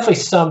definitely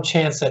some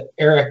chance that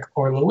Eric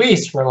or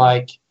Luis were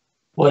like,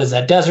 "What is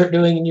that desert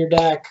doing in your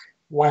deck?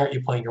 Why aren't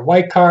you playing your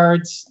white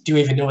cards? Do you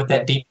even know what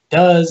that demon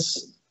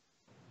does?"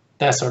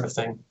 That sort of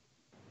thing.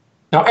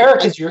 Now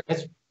Eric's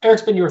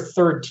been your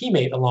 3rd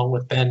teammate along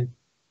with Ben.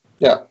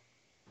 Yeah.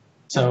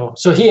 So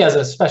he has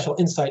a special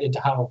insight into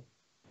how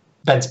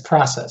Ben's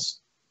process.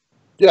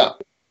 Yeah.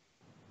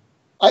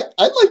 I'd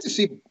like to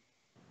see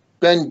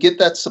Ben get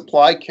that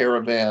supply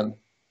caravan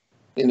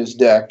in his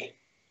deck.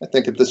 I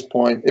think at this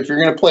point, if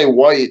you're going to play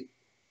white,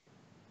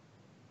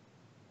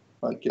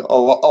 like a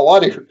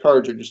lot of your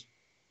cards are just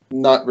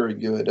not very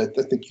good. I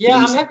think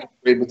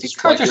these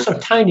cards are so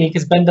tiny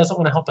because Ben doesn't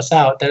want to help us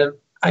out.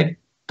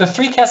 The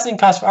 3 casting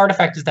cost for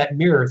artifact is that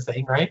mirror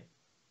thing, right?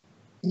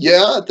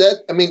 Yeah,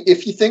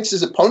 if he thinks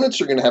his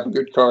opponents are going to have a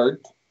good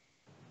card.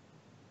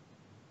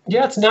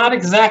 Yeah, it's not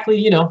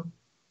exactly,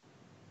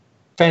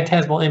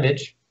 phantasmal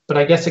image, but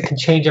I guess it can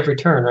change every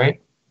turn,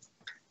 right?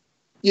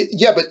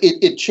 Yeah, but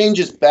it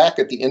changes back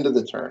at the end of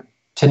the turn.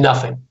 To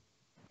nothing.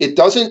 It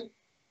doesn't.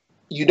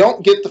 You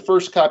don't get the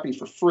first copy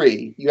for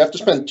free. You have to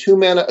spend 2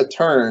 mana a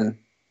turn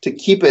to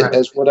keep it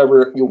as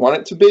whatever you want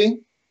it to be.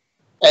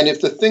 And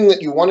if the thing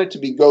that you want it to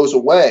be goes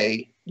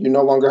away, you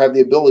no longer have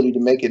the ability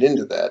to make it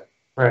into that.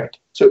 Right.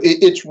 So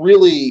it's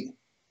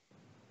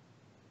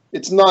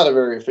not a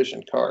very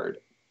efficient card.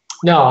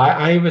 No,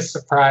 I was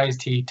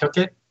surprised he took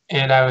it,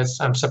 and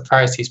I'm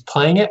surprised he's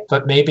playing it.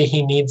 But maybe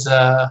he needs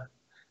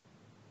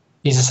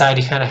he's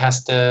decided he kind of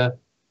has to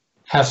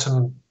have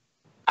some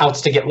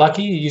outs to get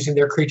lucky using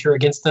their creature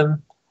against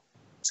them.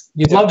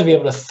 You'd love to be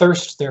able to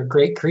thirst their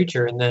great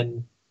creature and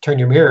then turn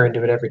your mirror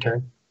into it every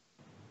turn.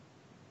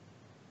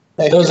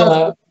 Hey, those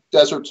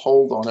deserts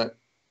hold on it.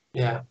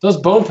 Yeah, those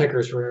bone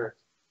pickers were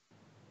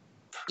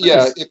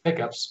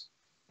pickups.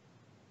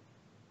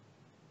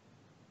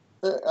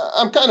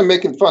 I'm kind of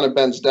making fun of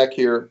Ben's deck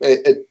here.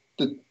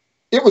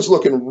 It was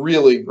looking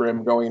really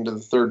grim going into the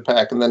 3rd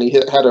pack, and then he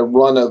had a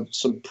run of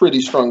some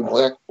pretty strong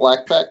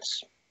black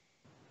packs.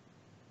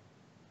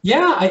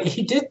 Yeah,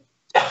 he did.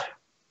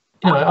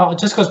 It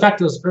just goes back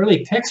to those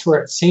early picks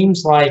where it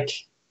seems like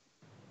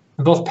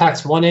in both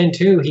packs 1 and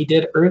 2, he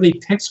did early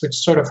picks which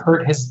sort of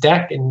hurt his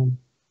deck, and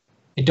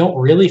I don't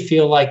really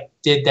feel like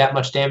did that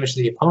much damage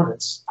to the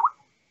opponents.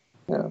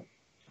 Yeah.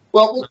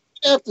 Well,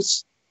 we have to.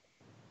 So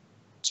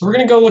we're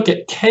going to go look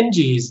at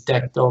Kenji's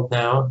deck build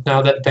now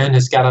that Ben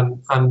has got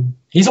on.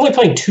 He's only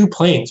playing 2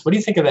 planes. What do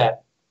you think of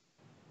that?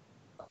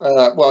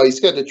 Well, he's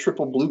got a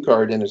triple blue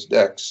card in his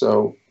deck,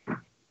 so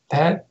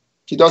That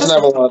he doesn't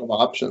have a lot of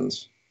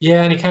options.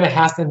 Yeah, and he kind of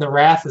has to, and the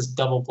Wrath is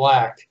double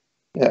black.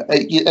 Yeah,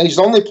 and he's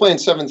only playing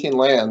 17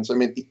 lands. I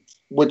mean,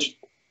 which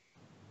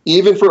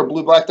even for a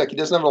blue-black deck, he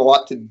doesn't have a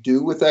lot to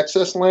do with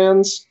excess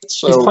lands.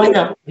 So he's playing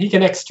that. He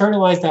can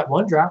externalize that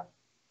 1-drop.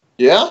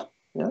 Yeah.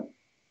 Is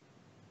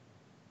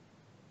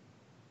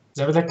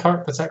that what that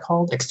card? What's that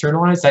called?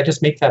 Externalize? Did I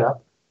just make that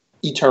up?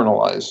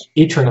 Eternalize.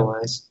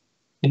 Eternalize.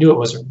 I knew it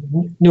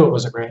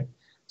wasn't right.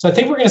 So I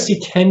think we're going to see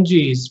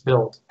Kenji's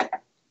build.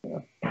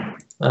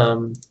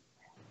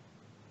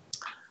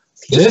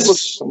 This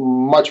looks a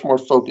much more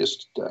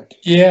focused deck.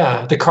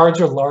 Yeah, the cards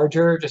are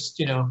larger. Just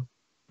So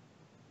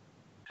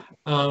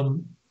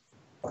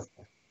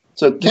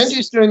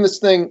Kenji's doing this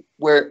thing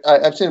where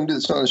I've seen him do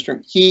this on the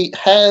stream. He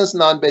has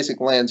non-basic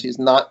lands. He's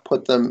not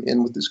put them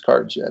in with his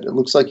cards yet. It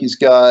looks like he's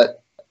got.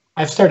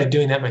 I've started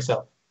doing that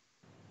myself.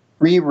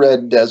 3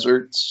 red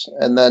deserts,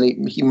 and then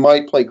he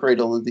might play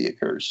Cradle of the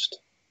Accursed.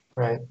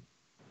 Right.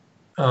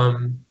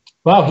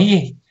 Wow.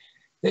 He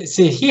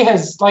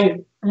has, like,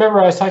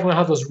 remember I was talking about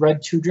how those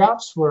red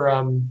 2-drops were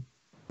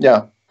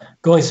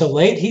going so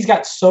late. He's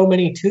got so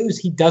many 2s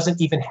he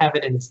doesn't even have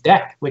it in his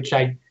deck, which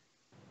I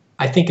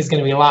think is going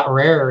to be a lot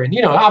rarer. And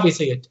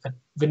obviously a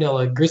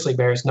vanilla Grizzly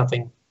Bear is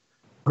nothing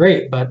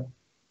great, but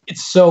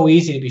it's so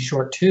easy to be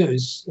short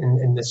 2s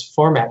in this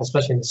format,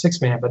 especially in the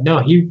 6-man. But no,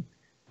 he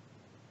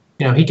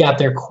got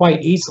there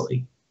quite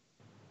easily.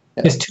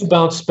 Yeah. His 2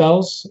 bounce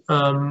spells,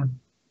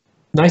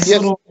 nice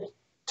little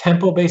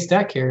tempo-based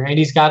deck here, and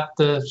he's got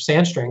the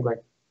Sand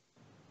Strangler.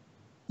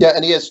 Yeah,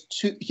 and he has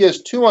 2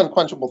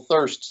 unquenchable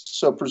thirsts.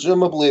 So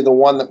presumably the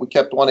one that we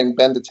kept wanting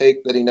Ben to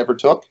take that he never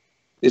took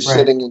is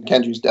sitting in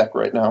Kenji's deck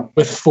right now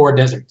with 4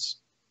 deserts,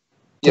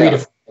 3 to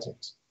 4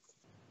 deserts.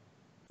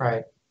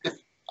 Right.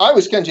 I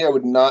was Kenji, I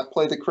would not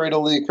play the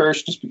Cradle of the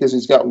Accursed just because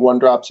he's got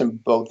 1-drops in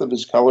both of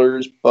his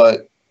colors,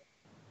 but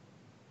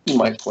he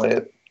might play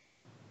it.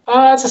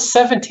 It's a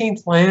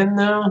 17th land,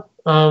 though.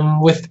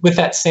 With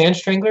that Sand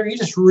Strangler, you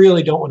just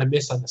really don't want to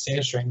miss on the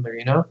Sand Strangler,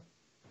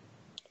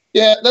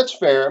 Yeah, that's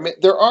fair. I mean,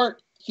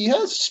 he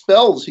has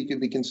spells he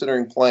could be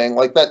considering playing,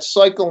 like that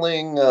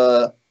cycling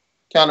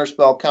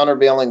counterspell,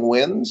 Countervailing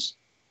Winds.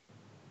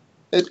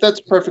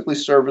 That's perfectly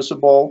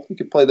serviceable. He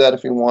could play that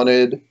if he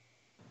wanted.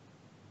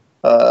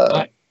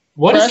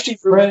 What is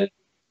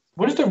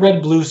the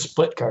red-blue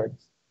split card?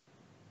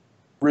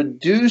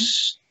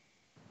 Reduce.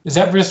 Is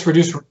that just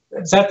reduce?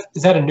 Is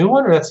that a new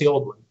one or that's the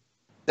old one?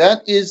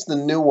 That is the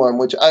new one,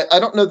 which I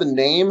don't know the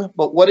name,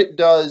 but what it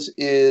does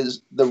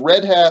is the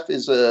red half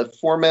is a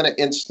 4-mana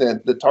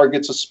instant that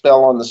targets a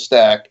spell on the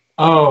stack.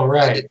 Oh,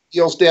 right. It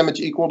deals damage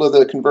equal to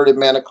the converted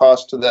mana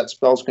cost to that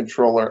spell's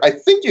controller. I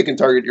think you can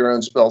target your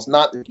own spells,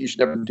 not that you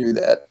should ever do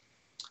that.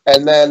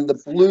 And then the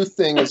blue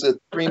thing is a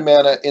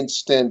 3-mana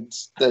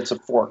instant that's a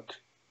fork.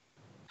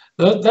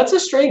 That's a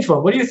strange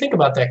one. What do you think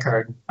about that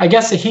card? I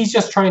guess he's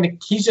just trying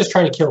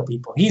to kill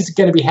people. He's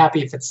going to be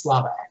happy if it's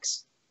Slava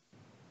Axe.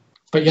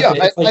 But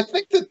I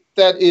think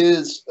that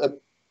is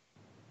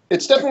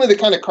it's definitely the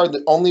kind of card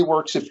that only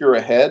works if you're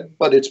ahead,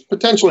 but it's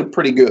potentially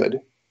pretty good.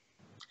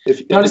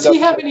 Now, does he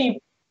have any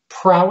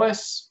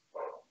prowess?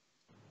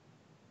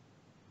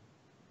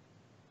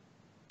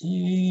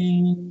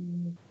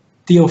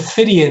 The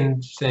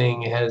Ophidian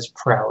thing has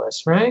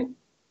prowess, right?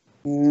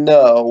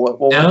 No.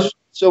 Well, no?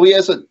 So he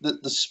has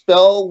the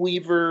Spell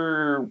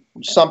Weaver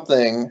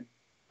something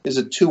is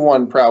a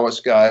 2/1 prowess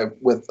guy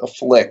with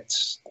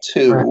Afflict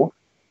 2. Right.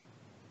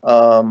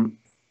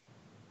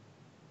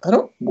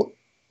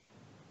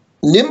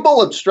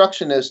 Nimble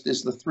Obstructionist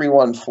is the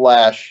 3/1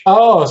 flash.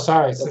 Oh,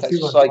 sorry. It's the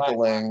 3/1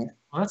 cycling.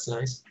 Oh, that's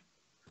nice.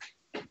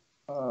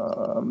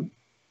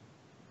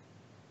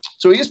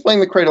 So he is playing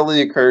the Cradle of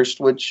the Accursed,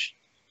 which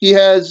he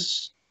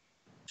has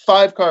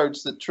 5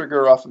 cards that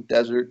trigger off of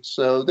Desert,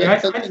 so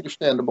that's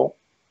understandable.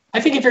 I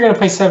think if you're going to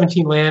play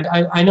 17 land,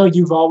 I know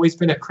you've always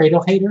been a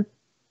Cradle hater.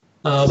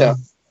 Yeah.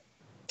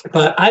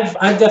 But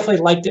I've definitely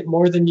liked it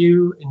more than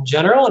you in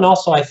general, and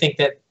also I think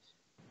that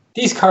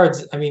these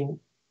cards, I mean,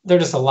 they're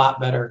just a lot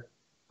better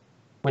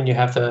when you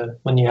have the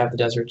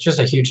Desert. It's just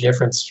a huge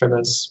difference for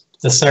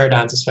the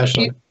Ceradons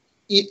especially.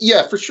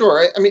 Yeah, for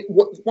sure. I mean,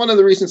 one of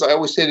the reasons I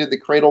always hated the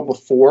Cradle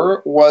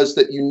before was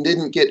that you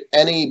didn't get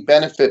any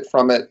benefit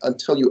from it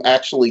until you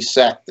actually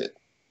sacked it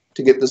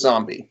to get the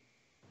zombie.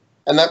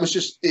 And that was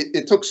just,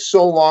 it took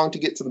so long to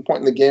get to the point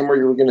in the game where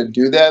you were going to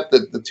do that the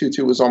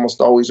 2/2 was almost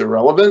always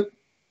irrelevant.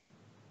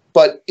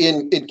 But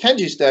in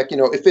Kenji's deck,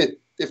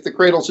 if the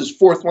Cradle's his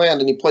 4th land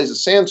and he plays a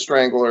Sand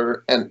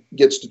Strangler and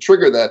gets to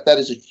trigger that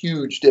is a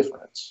huge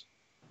difference.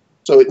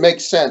 So it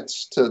makes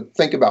sense to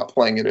think about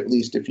playing it, at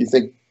least if you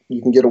think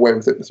you can get away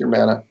with it with your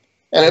mana.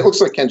 And it looks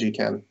like Kenji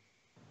can.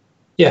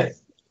 Yeah.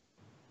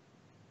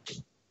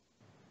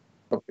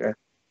 Okay.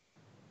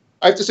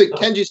 I have to say,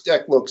 Kenji's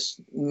deck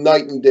looks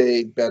night and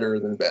day better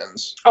than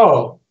Ben's.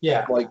 Oh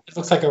yeah, Like it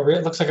looks like a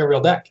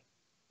real deck.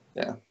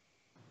 Yeah,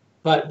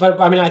 but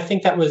I mean, I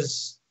think that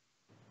was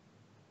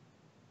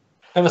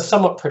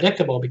somewhat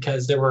predictable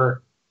because there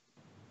were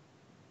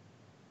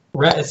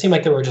it seemed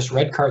like there were just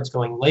red cards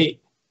going late,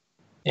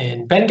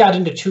 and Ben got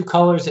into two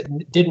colors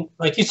that didn't,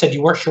 like you said,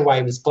 you weren't sure why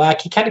he was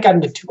black. He kind of got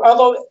into two,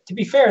 although to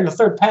be fair, in the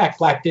third pack,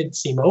 black did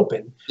seem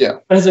open. Yeah,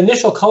 but his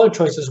initial color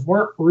choices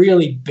weren't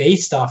really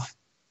based off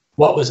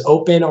what was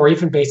open or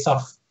even based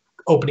off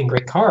opening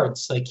great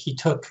cards. Like he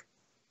took,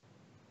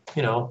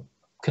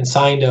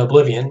 Consigned to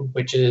Oblivion,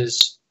 which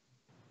it's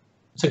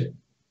a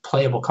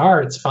playable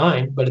card. It's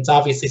fine, but it's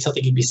obviously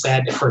something you'd be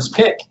sad to first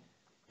pick.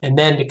 And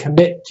then to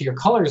commit to your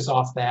colors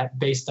off that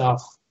based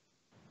off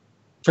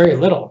very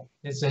little.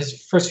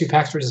 His first few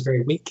packs were just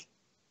very weak.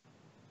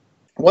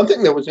 One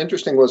thing that was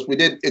interesting was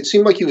it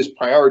seemed like he was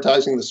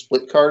prioritizing the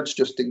split cards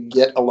just to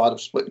get a lot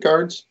of split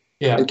cards.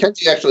 Yeah. And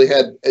Kenji actually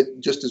had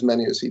just as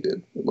many as he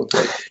did, it looked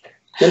like.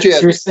 So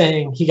you're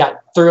saying he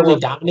got thoroughly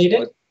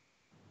dominated?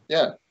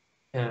 Yeah.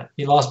 Yeah,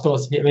 he lost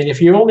both. I mean, if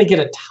you only get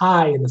a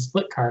tie in the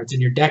split cards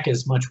and your deck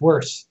is much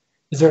worse,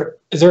 is there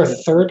a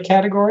third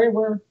category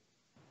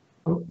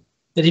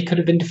that he could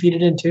have been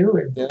defeated in too?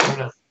 Or, yeah. I don't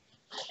know.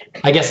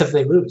 I guess if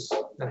they lose,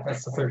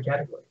 that's the third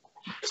category.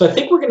 So I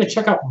think we're going to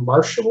check out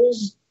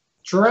Marshall's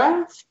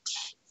draft.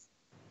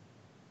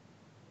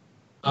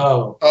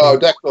 Oh,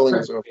 deck building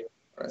is over.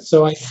 Right.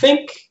 So I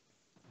think,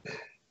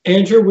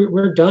 Andrew,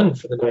 we're done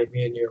for the night,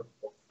 me and you.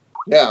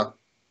 Yeah.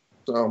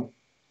 So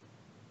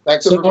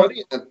thanks,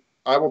 everybody, and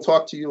I will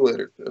talk to you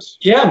later, Chris.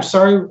 Yeah, I'm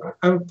sorry.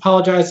 I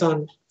apologize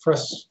for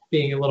us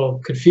being a little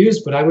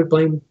confused, but I would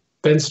blame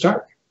Ben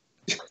Stark.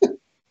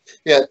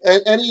 Yeah,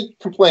 any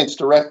complaints,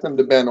 direct them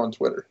to Ben on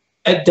Twitter.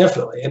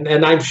 Definitely,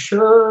 and I'm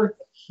sure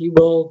he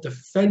will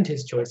defend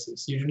his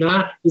choices. He's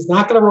not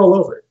going to roll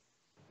over it.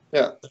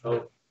 Yeah.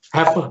 So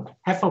have fun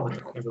with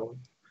it, everyone.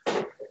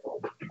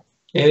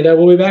 And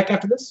we'll be back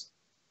after this.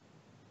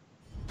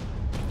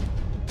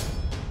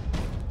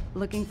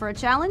 Looking for a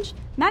challenge?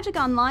 Magic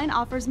Online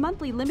offers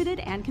monthly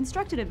limited and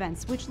constructed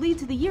events, which lead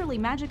to the yearly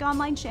Magic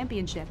Online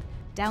Championship.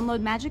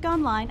 Download Magic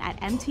Online at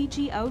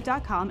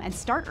mtgo.com and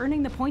start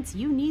earning the points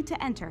you need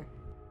to enter.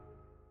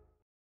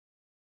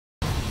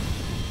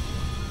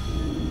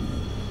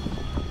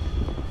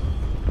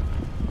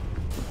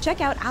 Check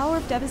out Hour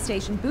of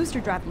Devastation booster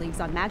draft leagues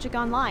on Magic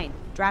Online.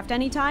 Draft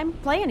anytime,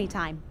 play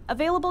anytime.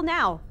 Available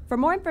now. For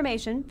more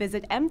information,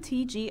 visit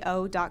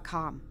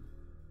mtgo.com.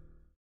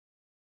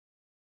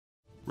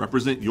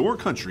 Represent your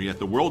country at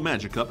the World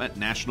Magic Cup at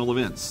national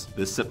events.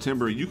 This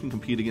September, you can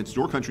compete against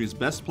your country's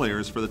best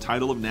players for the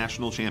title of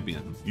national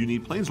champion. You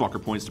need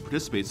Planeswalker points to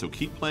participate, so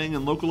keep playing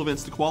in local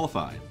events to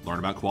qualify. Learn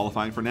about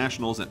qualifying for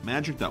nationals at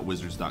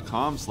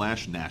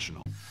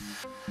magic.wizards.com/national.